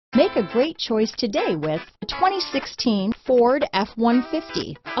Make a great choice today with the 2016 Ford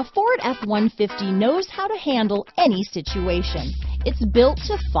F-150. A Ford F-150 knows how to handle any situation. It's built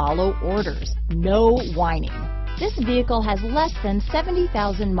to follow orders, no whining. This vehicle has less than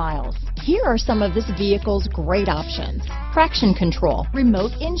 70,000 miles. Here are some of this vehicle's great options: traction control,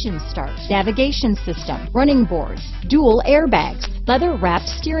 remote engine start, navigation system, running boards, dual airbags, leather-wrapped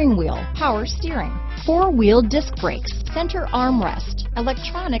steering wheel, power steering, four-wheel disc brakes, center armrest,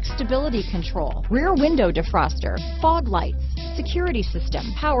 electronic stability control, rear window defroster, fog lights, security system,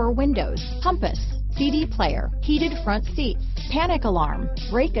 power windows, compass, CD player, heated front seats, panic alarm,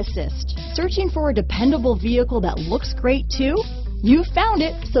 brake assist. Searching for a dependable vehicle that looks great too? You found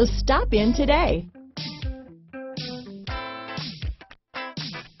it, so stop in today.